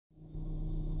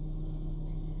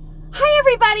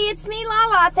everybody, it's me,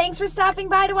 Lala. Thanks for stopping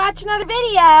by to watch another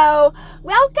video.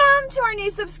 Welcome to our new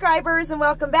subscribers and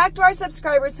welcome back to our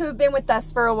subscribers who have been with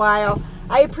us for a while.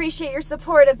 I appreciate your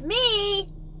support of me,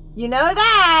 you know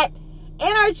that,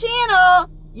 and our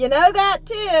channel, you know that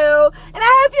too. And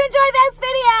I hope you enjoy this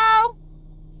video.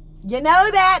 You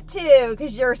know that too,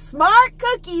 because you're smart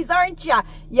cookies, aren't you?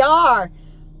 You are.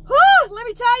 Whew, let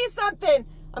me tell you something.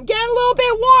 I'm getting a little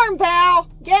bit warm, Val.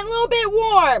 Getting a little bit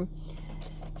warm.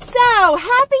 So,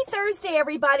 happy Thursday,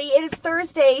 everybody. It is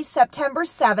Thursday, September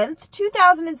 7th,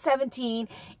 2017.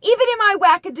 Even in my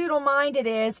wackadoodle mind it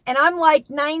is, and I'm like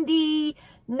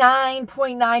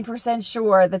 99.9%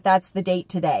 sure that that's the date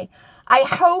today. I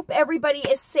hope everybody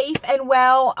is safe and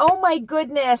well. Oh my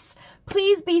goodness.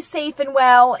 Please be safe and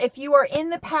well. If you are in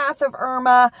the path of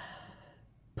Irma,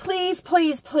 please,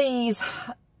 please, please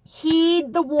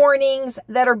heed the warnings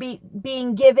that are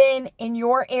being given in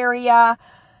your area.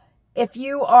 If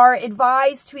you are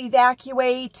advised to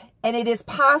evacuate and it is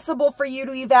possible for you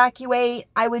to evacuate,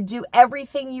 I would do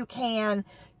everything you can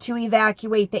to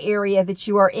evacuate the area that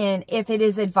you are in if it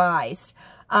is advised.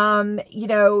 You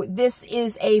know, this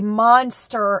is a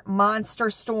monster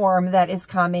storm that is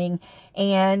coming,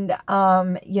 and,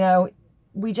 you know,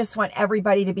 we just want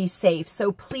everybody to be safe.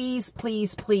 So please,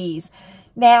 please, please.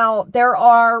 Now, there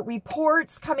are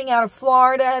reports coming out of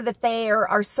Florida that there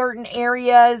are certain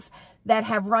areas that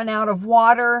have run out of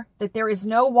water, that there is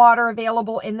no water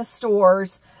available in the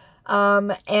stores.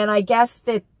 And I guess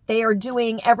that they are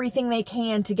doing everything they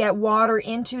can to get water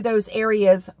into those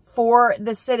areas for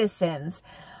the citizens.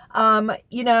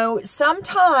 You know,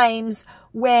 sometimes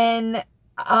when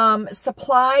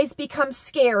supplies become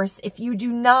scarce, if you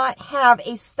do not have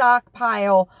a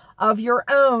stockpile of your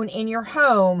own in your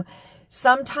home,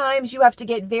 sometimes you have to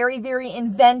get very, very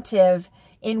inventive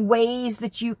in ways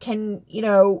that you can, you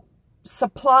know,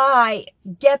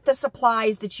 get the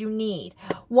supplies that you need.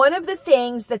 One of the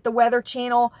things that the Weather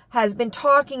Channel has been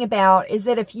talking about is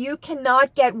that if you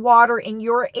cannot get water in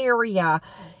your area,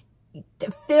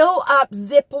 fill up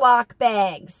Ziploc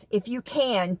bags. If you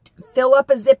can, fill up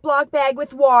a Ziploc bag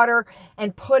with water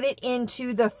and put it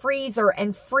into the freezer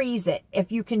and freeze it.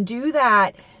 If you can do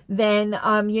that, then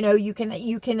you know, you can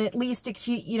at least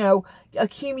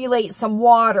accumulate some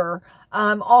water.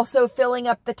 Also filling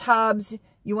up the tubs.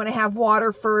 You want to have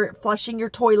water for flushing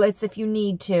your toilets if you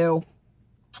need to.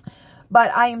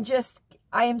 But I am just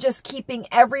keeping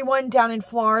everyone down in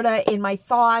Florida in my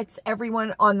thoughts,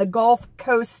 everyone on the Gulf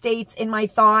Coast states in my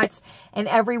thoughts, and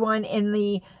everyone in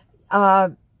the,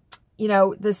 you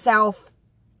know, the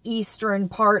southeastern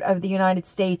part of the United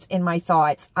States in my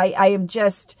thoughts. I am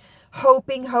just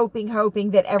hoping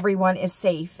that everyone is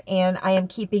safe, and I am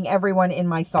keeping everyone in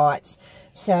my thoughts.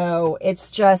 So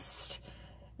it's just,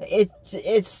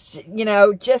 it's, you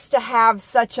know, just to have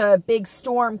such a big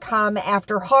storm come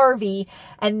after Harvey,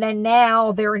 and then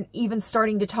now they're even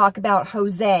starting to talk about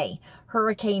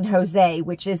Hurricane Jose,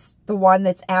 which is the one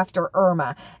that's after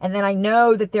Irma. And then I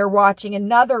know that they're watching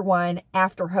another one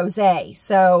after Jose.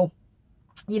 So,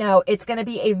 you know, it's going to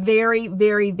be a very,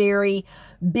 very, very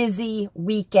busy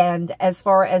weekend as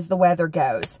far as the weather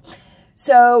goes.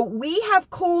 So we have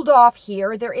cooled off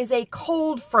here. There is a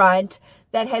cold front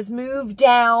that has moved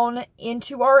down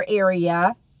into our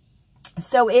area.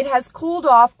 So it has cooled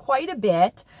off quite a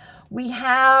bit. We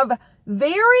have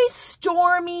very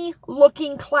stormy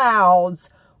looking clouds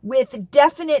with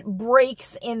definite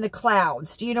breaks in the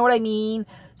clouds. Do you know what I mean?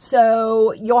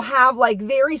 So you'll have like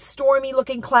very stormy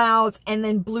looking clouds and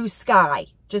then blue sky,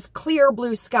 just clear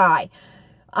blue sky.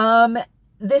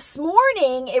 This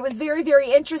morning, it was very,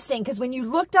 very interesting because when you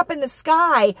looked up in the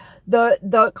sky,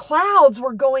 the clouds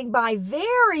were going by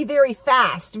very, very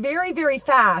fast, very, very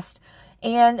fast.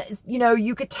 And, you know,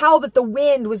 you could tell that the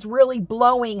wind was really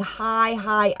blowing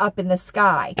high up in the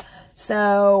sky.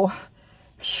 So,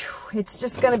 whew, it's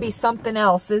just going to be something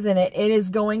else, isn't it? It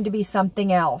is going to be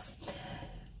something else.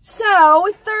 So,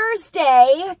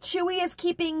 Thursday, Chewy is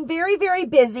keeping very, very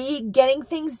busy, getting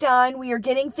things done. We are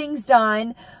getting things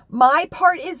done. My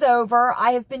part is over.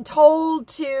 I have been told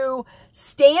to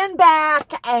stand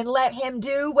back and let him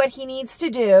do what he needs to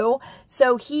do.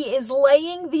 So he is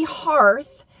laying the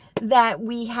hearth that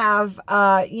we have,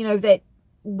 you know, that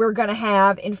we're going to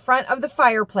have in front of the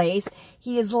fireplace.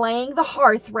 He is laying the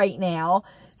hearth right now.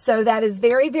 So that is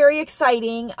very, very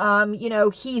exciting. You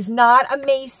know, he's not a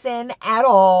mason at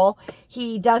all.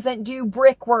 He doesn't do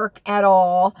brickwork at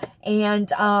all.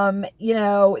 And, you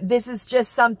know, this is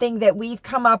just something that we've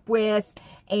come up with.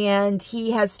 And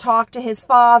he has talked to his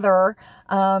father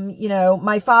You know,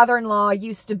 my father-in-law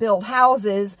used to build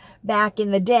houses back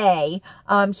in the day.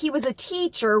 He was a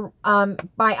teacher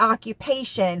by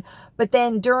occupation, but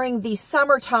then during the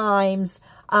summer times,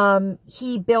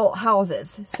 he built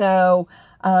houses. So,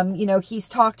 you know, he's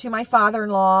talked to my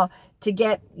father-in-law to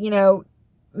get, you know,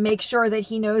 make sure that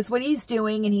he knows what he's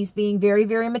doing, and he's being very,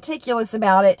 very meticulous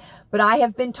about it. But I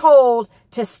have been told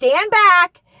to stand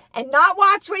back and not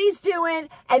watch what he's doing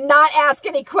and not ask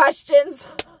any questions.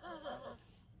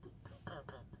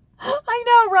 I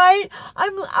know, right?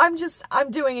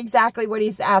 I'm doing exactly what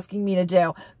he's asking me to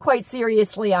do. Quite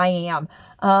seriously, I am.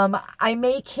 I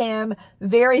make him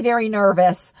very, very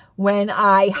nervous when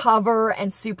I hover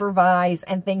and supervise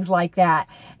and things like that.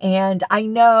 And I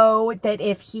know that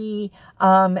if he,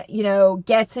 you know,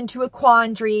 gets into a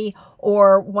quandary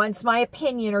or wants my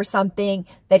opinion or something,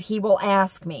 that he will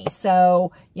ask me.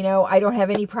 So, you know, I don't have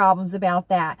any problems about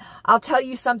that. I'll tell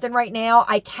you something right now.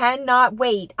 I cannot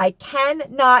wait. I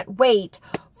cannot wait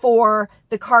for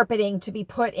the carpeting to be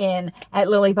put in at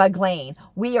Lilleybugglane.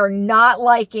 We are not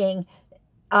liking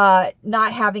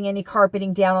not having any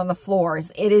carpeting down on the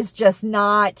floors. It is just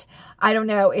not, I don't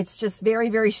know, it's just very,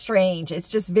 very strange. It's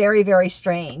just very, very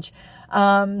strange.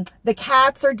 The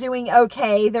cats are doing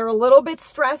okay. They're a little bit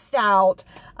stressed out,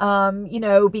 you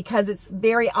know, because it's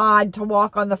very odd to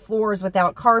walk on the floors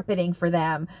without carpeting for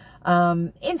them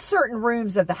in certain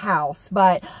rooms of the house.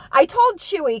 But I told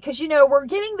Chewy, because, you know, we're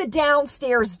getting the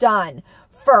downstairs done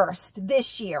first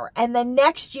this year, and then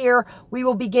next year we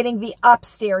will be getting the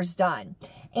upstairs done.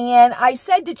 And I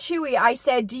said to Chewy, I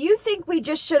said, do you think we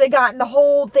just should have gotten the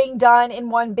whole thing done in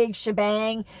one big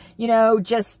shebang? You know,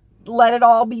 just let it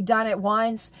all be done at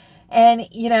once. And,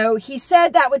 you know, he said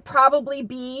that would probably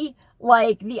be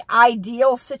like the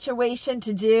ideal situation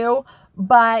to do.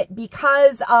 But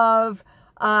because of,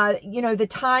 you know, the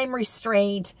time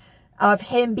restraint of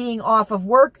him being off of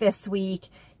work this week,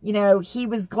 you know, he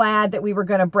was glad that we were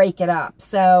going to break it up.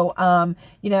 So,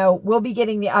 you know, we'll be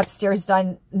getting the upstairs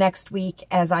done next week,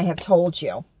 as I have told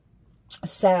you.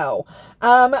 So,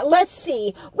 let's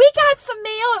see. We got some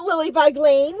mail at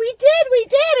Lilleybugglane. We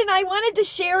did, and I wanted to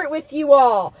share it with you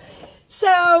all.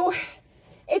 So,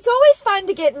 it's always fun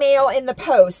to get mail in the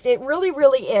post. It really,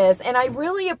 really is. And I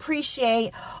really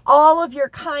appreciate all of your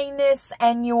kindness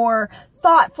and your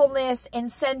thoughtfulness in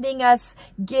sending us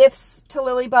gifts to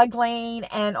Lilleybugglane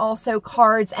and also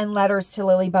cards and letters to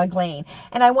Lilleybugglane.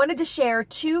 And I wanted to share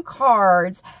 2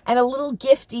 cards and a little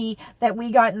gifty that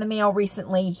we got in the mail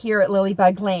recently here at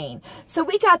Lilleybugglane. So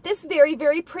we got this very,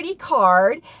 very pretty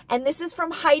card, and this is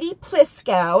from Heidi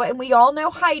Plisco, and we all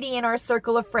know Heidi in our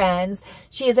circle of friends.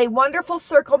 She is a wonderful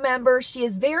circle member. She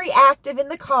is very active in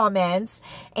the comments,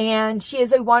 and she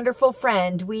is a wonderful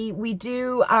friend. We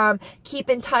do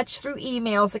keep in touch through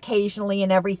emails occasionally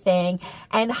and everything.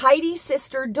 And Heidi's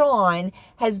sister Dawn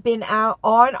has been out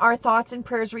on our Thoughts and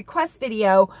Prayers request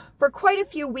video for quite a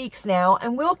few weeks now,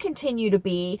 and will continue to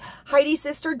be. Heidi's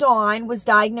sister Dawn was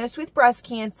diagnosed with breast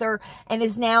cancer and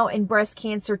is now in breast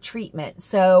cancer treatment.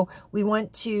 So we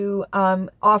want to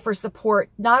offer support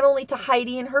not only to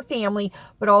Heidi and her family,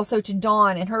 but also to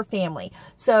Dawn and her family.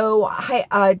 So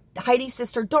Heidi's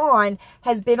sister Dawn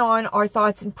has been on our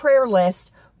Thoughts and Prayer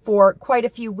list for quite a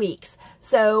few weeks.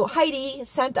 So Heidi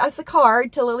sent us a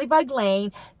card to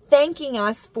Lilleybugglane thanking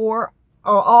us for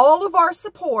all of our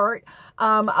support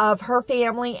of her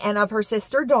family and of her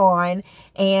sister Dawn,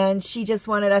 and she just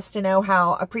wanted us to know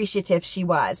how appreciative she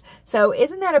was. So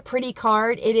isn't that a pretty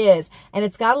card? It is, and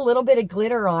it's got a little bit of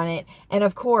glitter on it, and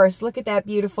of course, look at that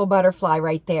beautiful butterfly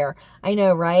right there. I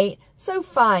know, right? So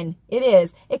fun. It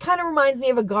is. It kind of reminds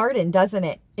me of a garden, doesn't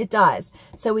it? It does.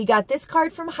 So we got this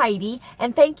card from Heidi,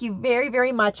 and thank you very,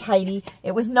 very much, Heidi.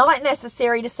 It was not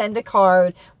necessary to send a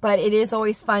card, but it is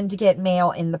always fun to get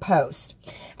mail in the post.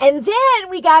 And then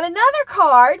we got another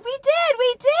card. We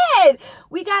did.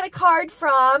 We got a card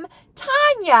from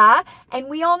Tanya, and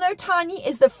we all know Tanya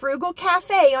is the Frugal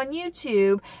Cafe on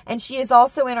YouTube, and she is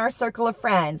also in our circle of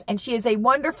friends, and she is a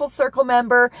wonderful circle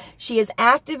member. She is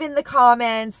active in the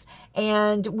comments,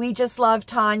 and we just love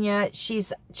Tanya.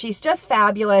 She's just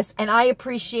fabulous, and I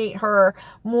appreciate her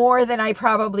more than I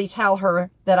probably tell her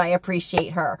that I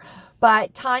appreciate her.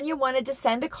 But Tanya wanted to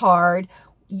send a card.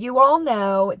 You all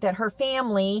know that her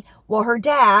family, well, her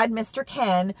dad, Mr.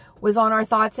 Ken, was on our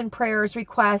Thoughts and Prayers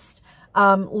request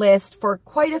list for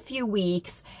quite a few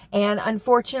weeks, and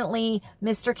unfortunately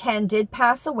Mr. Ken did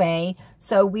pass away,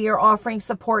 so we are offering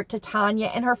support to Tanya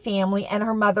and her family and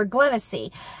her mother Glennisy.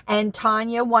 And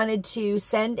Tanya wanted to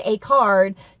send a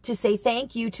card to say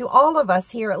thank you to all of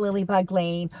us here at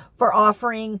Lilleybugglane for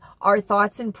offering our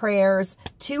thoughts and prayers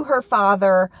to her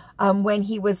father when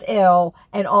he was ill,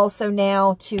 and also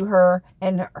now to her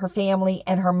and her family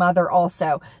and her mother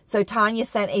also. So Tanya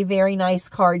sent a very nice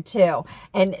card too,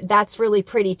 and that's really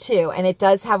pretty too. And it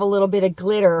does have a little bit of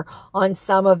glitter on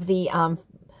some of the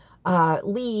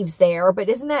leaves there, but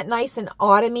isn't that nice and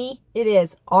autumny? It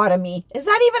is autumny. Is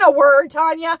that even a word,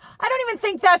 Tanya? I don't even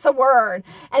think that's a word.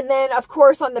 And then of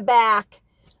course on the back,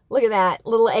 look at that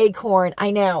little acorn.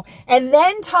 I know. And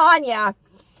then Tanya,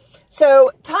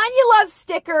 so Tanya loves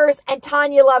stickers and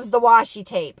Tanya loves the washi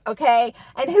tape, okay?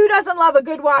 And who doesn't love a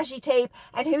good washi tape,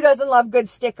 and who doesn't love good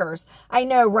stickers? I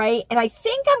know, right? And I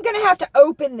think I'm going to have to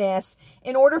open this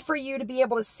in order for you to be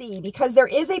able to see, because there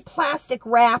is a plastic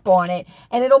wrap on it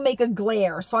and it'll make a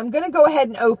glare. So I'm going to go ahead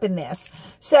and open this.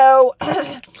 So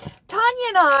Tanya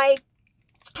and I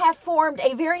have formed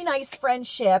a very nice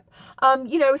friendship,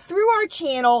 you know, through our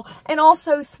channel and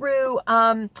also through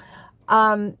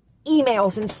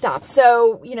emails and stuff.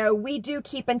 So, you know, we do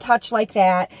keep in touch like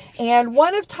that. And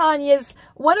one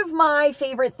of my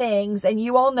favorite things, and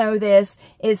you all know this,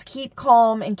 is keep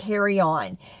calm and carry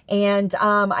on. And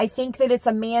I think that it's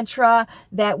a mantra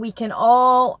that we can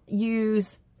all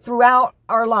use throughout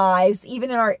our lives,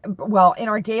 even in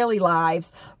our daily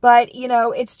lives. But, you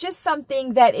know, it's just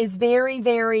something that is very,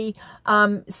 very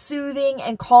soothing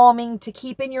and calming to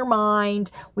keep in your mind.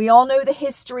 We all know the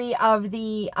history of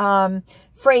the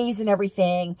phrase and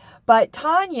everything, but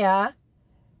Tanya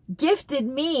gifted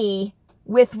me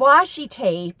with washi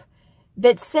tape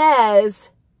that says,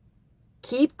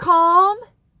 keep calm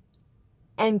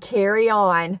and carry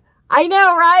on. I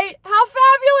know, right? How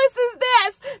fabulous is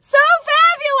this? So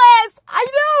fabulous! I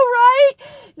know, right?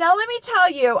 Now, let me tell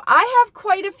you, I have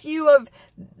quite a few of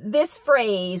this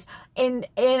phrase in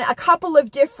a couple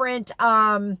of different,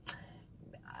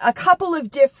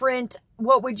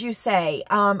 what would you say?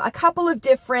 A couple of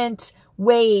different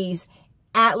ways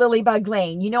at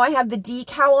Lilleybugglane. You know, I have the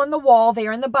decal on the wall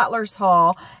there in the Butler's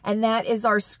Hall, and that is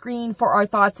our screen for our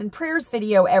Thoughts and Prayers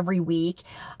video every week.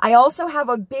 I also have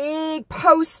a big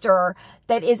poster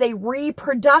that is a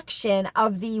reproduction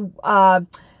of the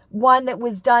one that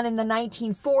was done in the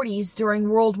 1940s during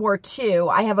World War II.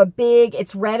 I have a big,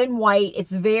 it's red and white.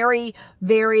 It's very,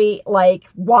 very like,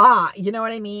 wow, you know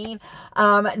what I mean?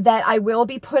 That I will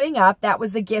be putting up. That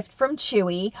was a gift from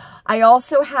Chewy. I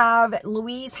also have,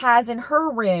 Louise has in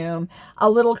her room a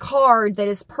little card that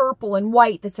is purple and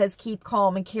white that says keep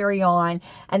calm and carry on.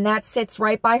 And that sits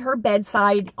right by her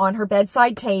bedside, on her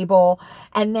bedside table.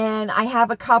 And then I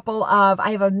have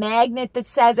I have a magnet that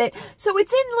says it. So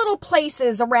it's in little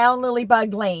places around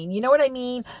Lilleybugglane. You know what I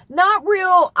mean? Not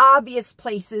real obvious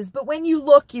places, but when you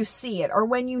look, you see it. Or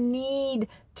when you need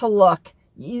to look,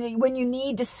 when you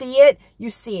need to see it, you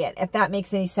see it, if that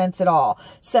makes any sense at all.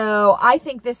 So I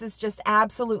think this is just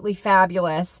absolutely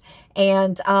fabulous.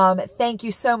 And thank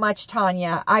you so much,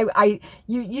 Tanya.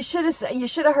 You should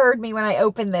have heard me when I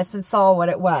opened this and saw what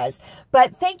it was.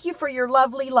 But thank you for your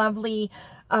lovely, lovely,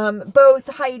 both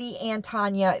Heidi and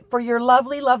Tanya, for your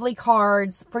lovely, lovely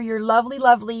cards, for your lovely,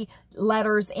 lovely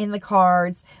letters in the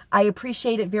cards. I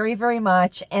appreciate it very, very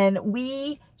much. And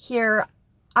we here,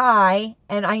 and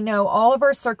I know all of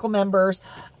our circle members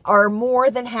are more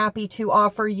than happy to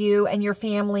offer you and your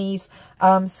families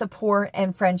support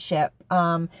and friendship.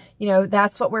 You know,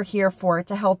 that's what we're here for,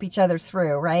 to help each other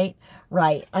through, right?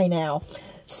 Right, I know.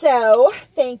 So,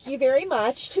 thank you very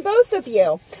much to both of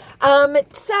you.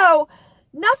 So,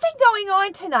 nothing going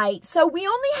on tonight. So, we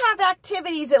only have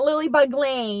activities at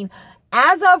Lilleybugglane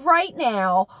as of right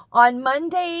now on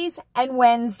Mondays and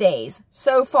Wednesdays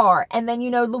so far. And then, you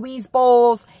know, Louise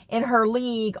bowls in her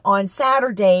league on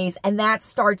Saturdays, and that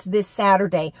starts this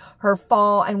Saturday, her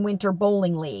fall and winter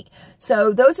bowling league.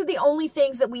 So those are the only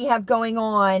things that we have going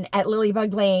on at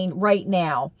Lilleybugglane right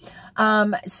now.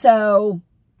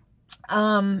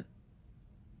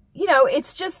 You know,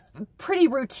 it's just pretty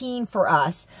routine for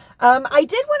us. I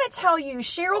did want to tell you,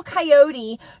 Cheryl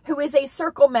Coyote, who is a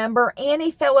circle member and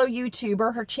a fellow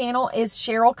YouTuber, her channel is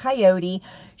Cheryl Coyote.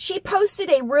 She posted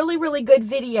a really, really good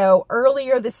video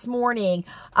earlier this morning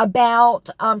about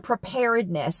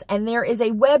preparedness. And there is a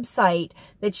website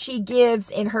that she gives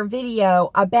in her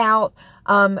video about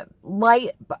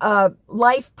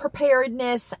life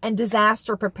preparedness and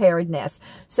disaster preparedness.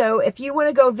 So if you want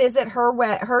to go visit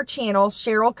her channel,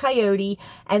 Cheryl Coyote,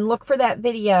 and look for that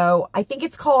video, I think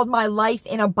it's called My Life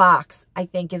in a Box, I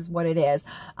think is what it is.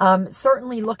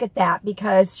 Certainly look at that,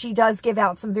 because she does give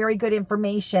out some very good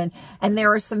information, and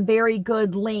there are some very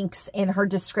good links in her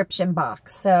description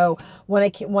box. So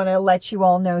want to let you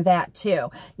all know that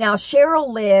too. Now,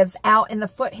 Cheryl lives out in the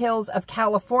foothills of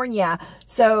California,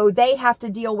 so they have to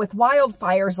deal with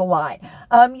wildfires a lot.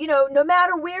 You know, no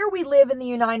matter where we live in the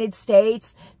United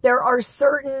States, there are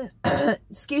certain,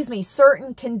 excuse me,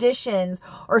 certain conditions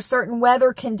or certain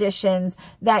weather conditions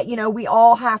that, you know, we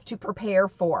all have to prepare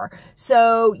for.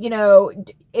 So, you know,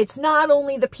 it's not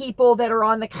only the people that are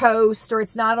on the coast, or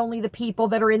it's not only the people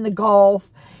that are in the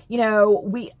Gulf. You know,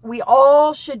 we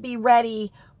all should be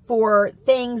ready for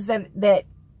things that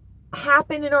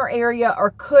happen in our area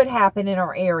or could happen in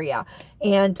our area.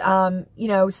 And, you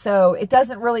know, so it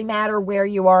doesn't really matter where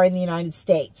you are in the United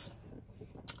States.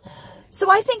 So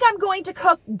I think I'm going to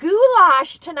cook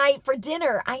goulash tonight for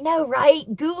dinner. I know, right?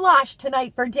 Goulash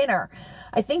tonight for dinner.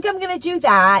 I think I'm going to do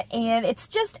that. And it's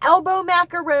just elbow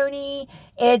macaroni.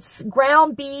 It's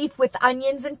ground beef with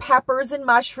onions and peppers and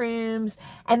mushrooms.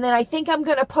 And then I think I'm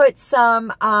going to put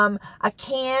some, a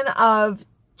can of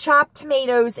chopped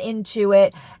tomatoes into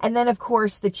it. And then, of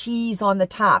course, the cheese on the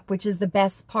top, which is the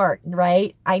best part,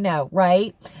 right? I know,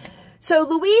 right? So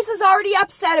Louise is already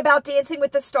upset about Dancing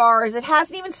with the Stars. It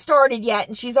hasn't even started yet,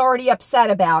 and she's already upset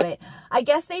about it. I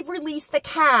guess they've released the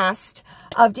cast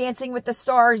of Dancing with the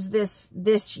Stars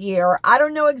this year. I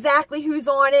don't know exactly who's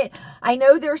on it. I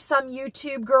know there's some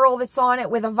YouTube girl that's on it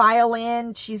with a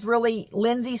violin. She's really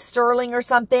Lindsay Sterling or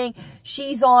something.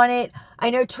 She's on it.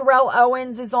 I know Terrell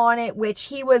Owens is on it, which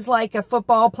he was like a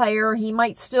football player. He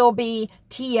might still be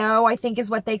T.O., I think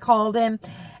is what they called him.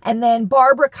 And then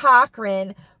Barbara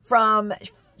Cochran from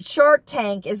Shark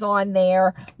Tank is on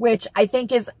there, which I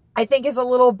think is a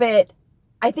little bit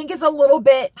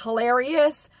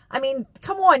hilarious. I mean,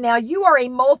 come on now. You are a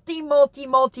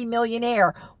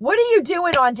multi-millionaire. What are you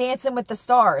doing on Dancing with the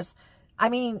Stars? I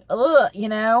mean, you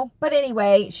know. But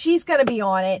anyway, she's going to be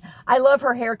on it. I love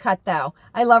her haircut, though.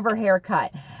 I love her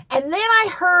haircut. And then I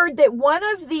heard that one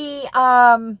of the,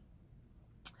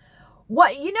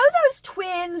 you know those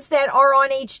twins that are on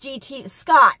HGTV,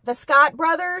 the Scott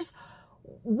brothers?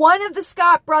 One of the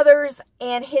Scott brothers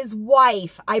and his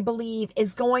wife, I believe,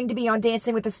 is going to be on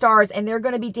Dancing with the Stars, and they're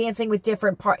going to be dancing with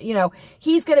different parts. You know,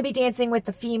 he's going to be dancing with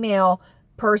the female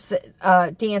person,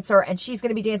 dancer, and she's going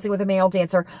to be dancing with a male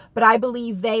dancer. But I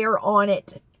believe they are on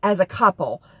it as a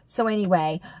couple. So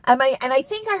anyway, and I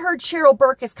think I heard Cheryl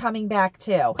Burke is coming back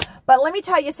too. But let me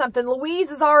tell you something.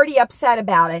 Louise is already upset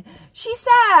about it. She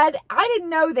said, I didn't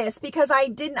know this because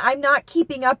I'm not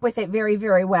keeping up with it very,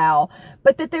 very well,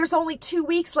 but that there's only 2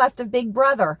 weeks left of Big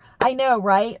Brother. I know,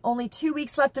 right? Only 2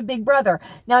 weeks left of Big Brother.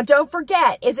 Now, don't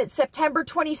forget, is it September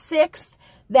 26th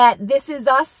that This Is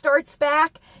Us starts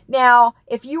back? Now,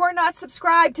 if you are not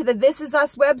subscribed to the This Is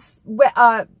Us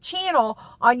channel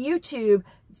on YouTube,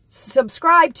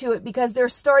 subscribe to it, because they're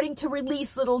starting to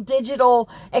release little digital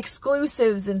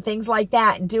exclusives and things like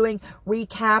that, and doing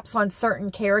recaps on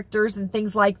certain characters and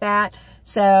things like that.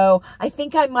 So I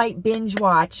think I might binge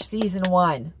watch season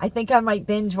 1. I think I might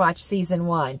binge watch season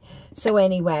 1. So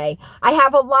anyway, I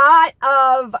have a lot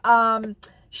of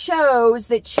shows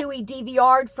that Chewy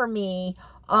DVR'd for me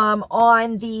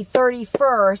on the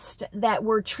 31st that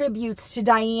were tributes to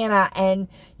Diana, and,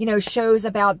 you know, shows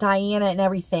about Diana and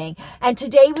everything. And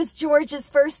today was George's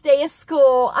first day of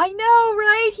school. I know,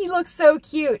 right? He looked so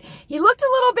cute. He looked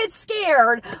a little bit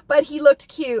scared, but he looked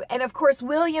cute. And of course,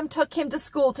 William took him to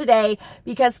school today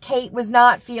because Kate was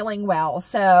not feeling well.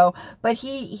 So, but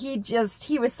he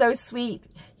was so sweet.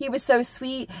 He was so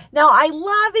sweet. Now, I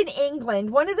love in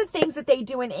England, one of the things that they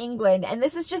do in England, and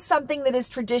this is just something that is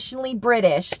traditionally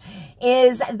British,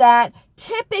 is that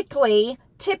typically,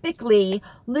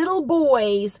 little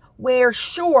boys wear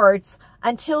shorts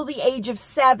until the age of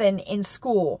 7 in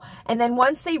school. And then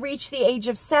once they reach the age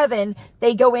of 7,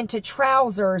 they go into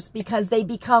trousers because they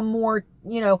become more,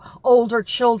 you know, older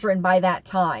children by that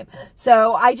time.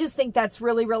 So I just think that's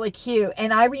really, really cute.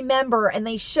 And I remember, and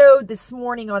they showed this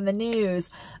morning on the news,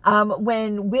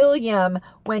 when William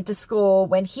went to school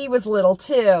when he was little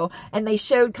too, and they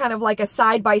showed kind of like a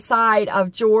side-by-side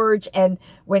of George and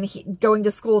when he going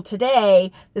to school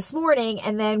today, this morning,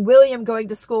 and then William going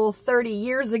to school 30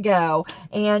 years ago.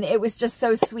 And it was just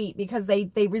so sweet because they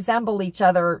resemble each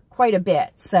other quite a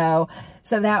bit. So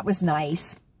that was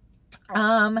nice.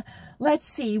 let's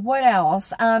see, what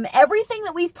else? Everything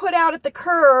that we've put out at the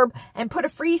curb and put a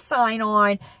free sign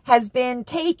on has been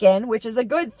taken, which is a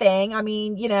good thing. I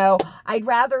mean, you know, I'd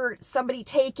rather somebody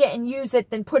take it and use it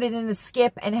than put it in the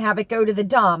skip and have it go to the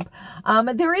dump.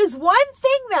 There is one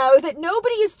thing, though, that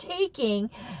nobody is taking,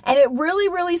 and it really,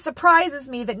 really surprises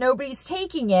me that nobody's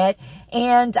taking it.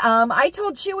 And I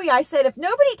told Chewy, I said, if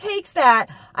nobody takes that,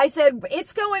 I said,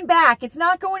 it's going back. It's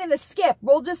not going in the skip.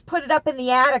 We'll just put it up in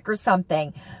the attic or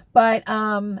something. But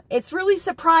it's really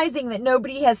surprising that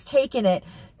nobody has taken it,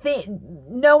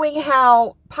 knowing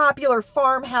how popular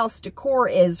farmhouse decor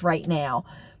is right now.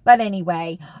 But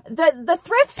anyway, the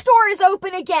thrift store is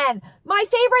open again. My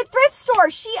favorite thrift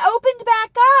store. She opened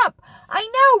back up. I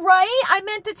know, right? I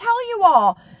meant to tell you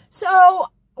all. So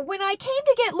when I came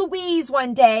to get Louise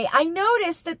one day, I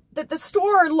noticed that the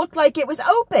store looked like it was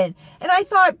open. And I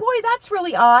thought, boy, that's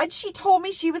really odd. She told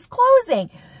me she was closing.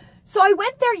 So I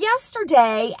went there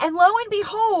yesterday, and lo and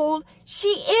behold, she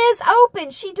is open.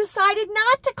 She decided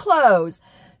not to close.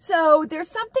 So there's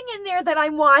something in there that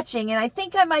I'm watching, and I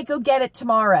think I might go get it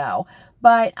tomorrow.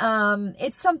 But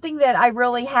it's something that I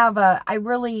really have I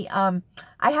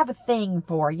have a thing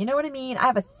for. You know what I mean? I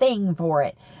have a thing for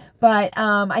it. But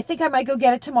I think I might go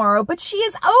get it tomorrow. But she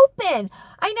is open.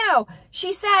 I know.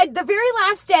 She said the very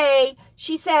last day,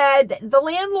 she said the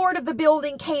landlord of the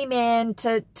building came in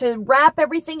to wrap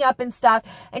everything up and stuff.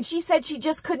 And she said she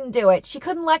just couldn't do it. She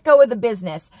couldn't let go of the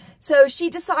business. So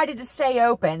she decided to stay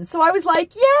open. So I was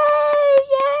like, yay,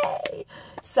 yay.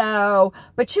 So,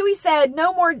 but Chewy said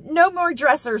no more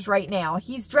dressers right now.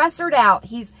 He's dressered out.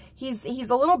 He's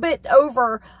a little bit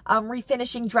over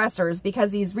refinishing dressers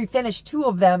because he's refinished 2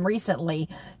 of them recently.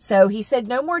 So he said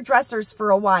no more dressers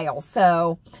for a while.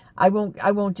 So I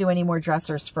won't do any more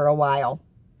dressers for a while.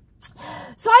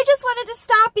 So I just wanted to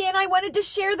stop in. I wanted to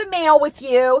share the mail with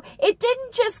you. It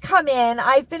didn't just come in.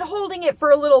 I've been holding it for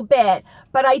a little bit,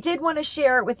 but I did want to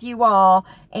share it with you all.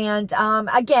 And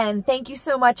again, thank you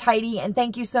so much, Heidi, and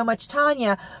thank you so much,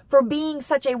 Tanya, for being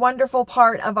such a wonderful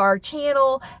part of our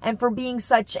channel and for being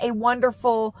such a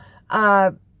wonderful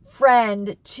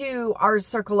friend to our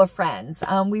circle of friends.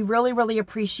 We really, really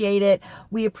appreciate it.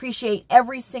 We appreciate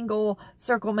every single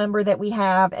circle member that we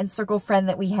have and circle friend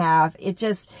that we have.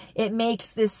 It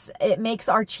makes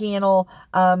our channel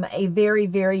a very,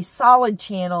 very solid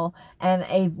channel and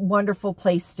a wonderful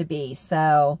place to be.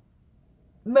 So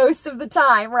most of the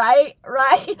time, right?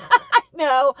 Right? I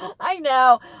know.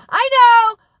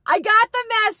 I got the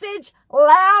message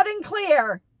loud and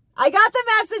clear.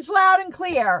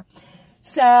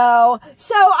 So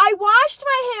I washed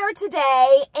my hair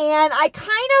today, and I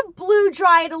kind of blow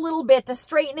dry it a little bit to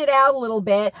straighten it out a little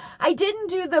bit. I didn't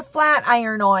do the flat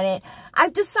iron on it.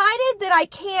 I've decided that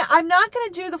I'm not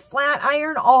going to do the flat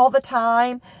iron all the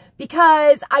time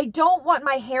because I don't want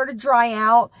my hair to dry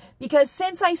out, because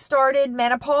since I started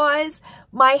menopause,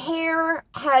 my hair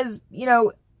has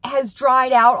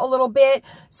dried out a little bit.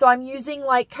 So I'm using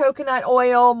like coconut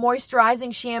oil,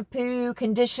 moisturizing shampoo,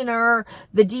 conditioner,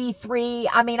 the D3.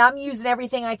 I mean, I'm using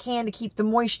everything I can to keep the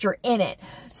moisture in it.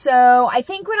 So I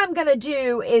think what I'm going to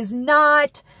do is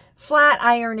not flat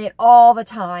iron it all the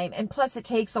time. And plus it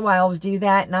takes a while to do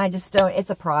that. And I just don't, it's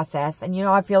a process. And you know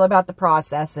how I feel about the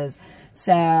processes.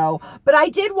 So, but I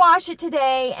did wash it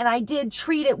today, and I did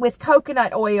treat it with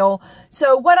coconut oil.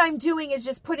 So what I'm doing is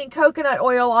just putting coconut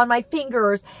oil on my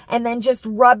fingers and then just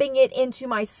rubbing it into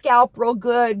my scalp real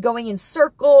good, going in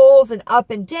circles and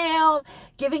up and down,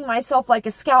 giving myself like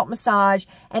a scalp massage,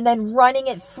 and then running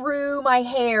it through my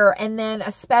hair, and then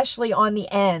especially on the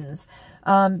ends.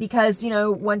 Because, you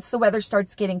know, once the weather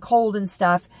starts getting cold and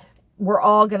stuff, we're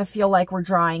all going to feel like we're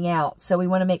drying out. So we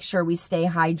want to make sure we stay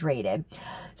hydrated.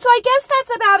 So I guess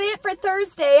that's about it for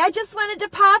Thursday. I just wanted to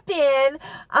pop in.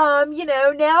 You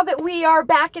know, now that we are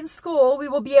back in school, we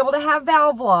will be able to have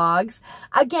VAL vlogs.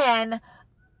 Again,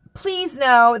 please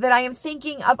know that I am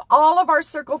thinking of all of our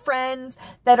circle friends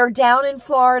that are down in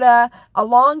Florida,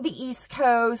 along the East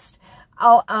Coast,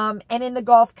 and in the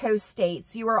Gulf Coast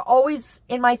states. You are always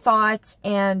in my thoughts,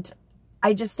 and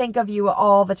I just think of you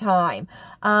all the time.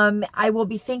 I will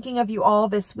be thinking of you all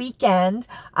this weekend.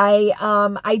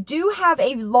 I do have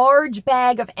a large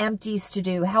bag of empties to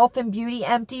do, health and beauty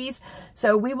empties.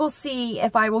 So we will see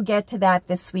if I will get to that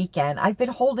this weekend. I've been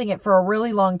holding it for a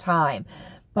really long time.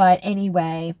 But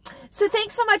anyway, so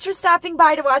thanks so much for stopping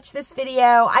by to watch this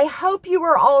video. I hope you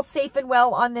are all safe and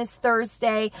well on this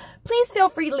Thursday. Please feel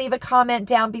free to leave a comment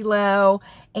down below.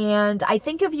 And I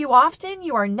think of you often.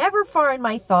 You are never far in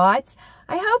my thoughts.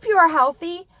 I hope you are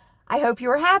healthy. I hope you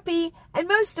are happy. And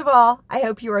most of all, I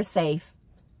hope you are safe.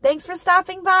 Thanks for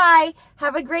stopping by.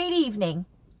 Have a great evening.